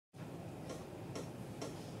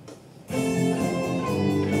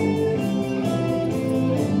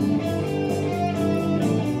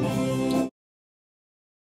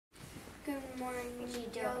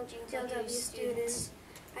GLW students.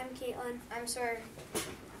 I'm Caitlin. I'm Sawyer.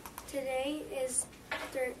 Today is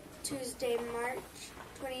Tuesday, March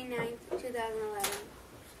 29th, 2011.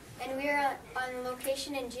 And we are on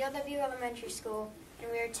location in GLW Elementary School, and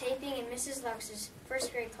we are taping in Mrs. Lux's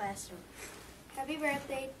first grade classroom. Happy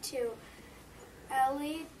birthday to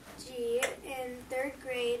Ellie G in third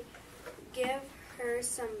grade. Give her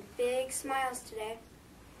some big smiles today.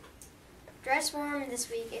 Dress warm this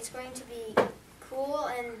week. It's going to be cool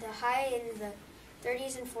and the high in the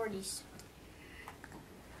 30s and 40s.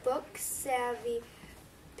 Book savvy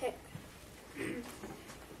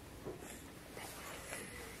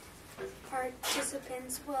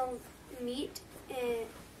participants will meet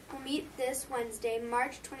this Wednesday,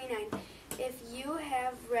 March 29th. If you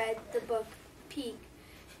have read the book Peek,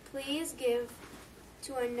 please give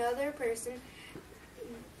to another person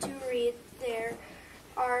to read. There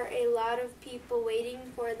are a lot of people waiting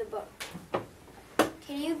for the book.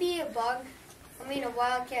 Can you be a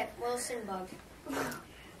Wildcat Wilson bug?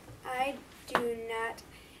 I do not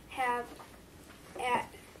have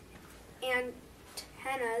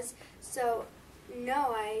antennas, so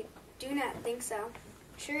no, I do not think so.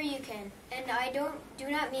 Sure you can. And I do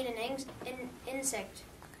not mean an insect.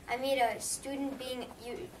 I mean a student being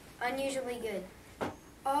unusually good.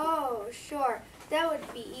 Oh, sure. That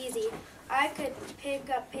would be easy. I could pick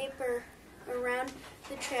up paper around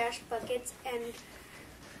the trash buckets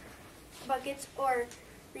or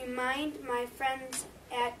remind my friends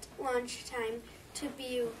at lunchtime to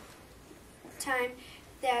be time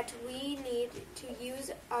that we need to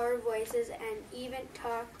use our voices and even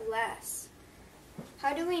talk less.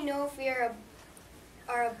 How do we know if we are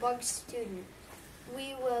a bug student?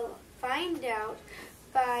 We will find out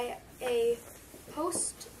by a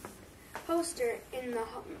poster in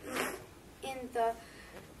the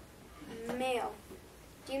mail.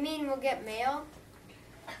 Do you mean we'll get mail?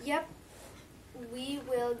 Yep, we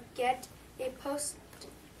will get a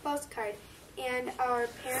postcard, and our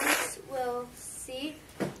parents will see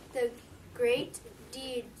the great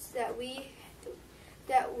deeds that we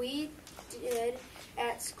did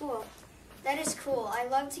at school. That is cool. I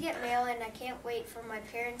love to get mail, and I can't wait for my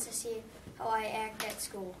parents to see how I act at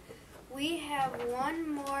school. We have one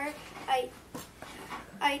more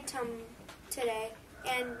item today,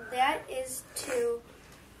 and that is to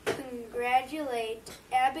congratulate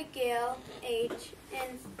Abigail H.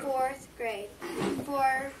 in fourth grade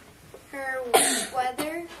for her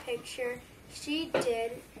weather picture. She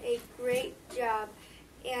did a great job,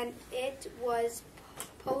 and it was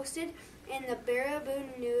posted in the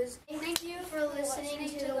Baraboo News. Thank you for listening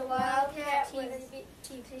to the Wildcat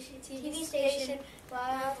TV station,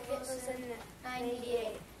 Wildcat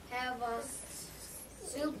 98. Have a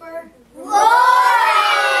super